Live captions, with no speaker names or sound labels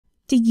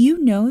Did you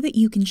know that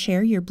you can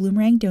share your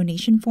Bloomerang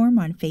donation form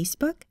on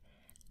Facebook?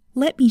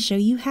 Let me show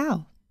you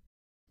how.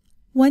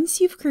 Once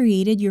you've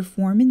created your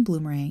form in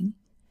Bloomerang,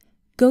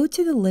 go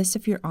to the list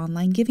of your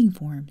online giving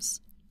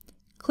forms.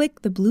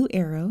 Click the blue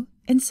arrow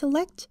and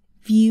select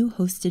View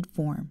Hosted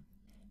Form.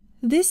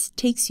 This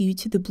takes you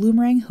to the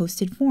Bloomerang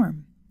hosted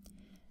form.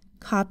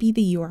 Copy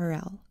the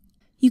URL.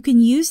 You can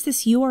use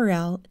this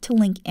URL to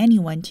link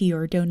anyone to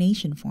your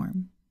donation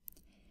form.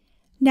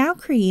 Now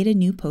create a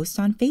new post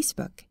on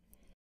Facebook.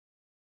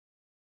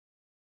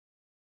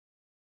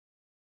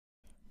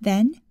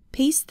 Then,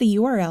 paste the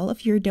URL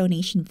of your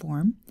donation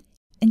form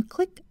and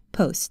click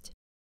Post.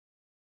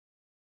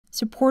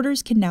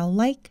 Supporters can now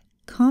like,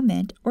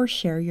 comment, or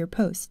share your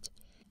post.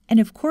 And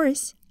of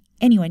course,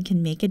 anyone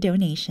can make a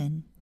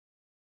donation.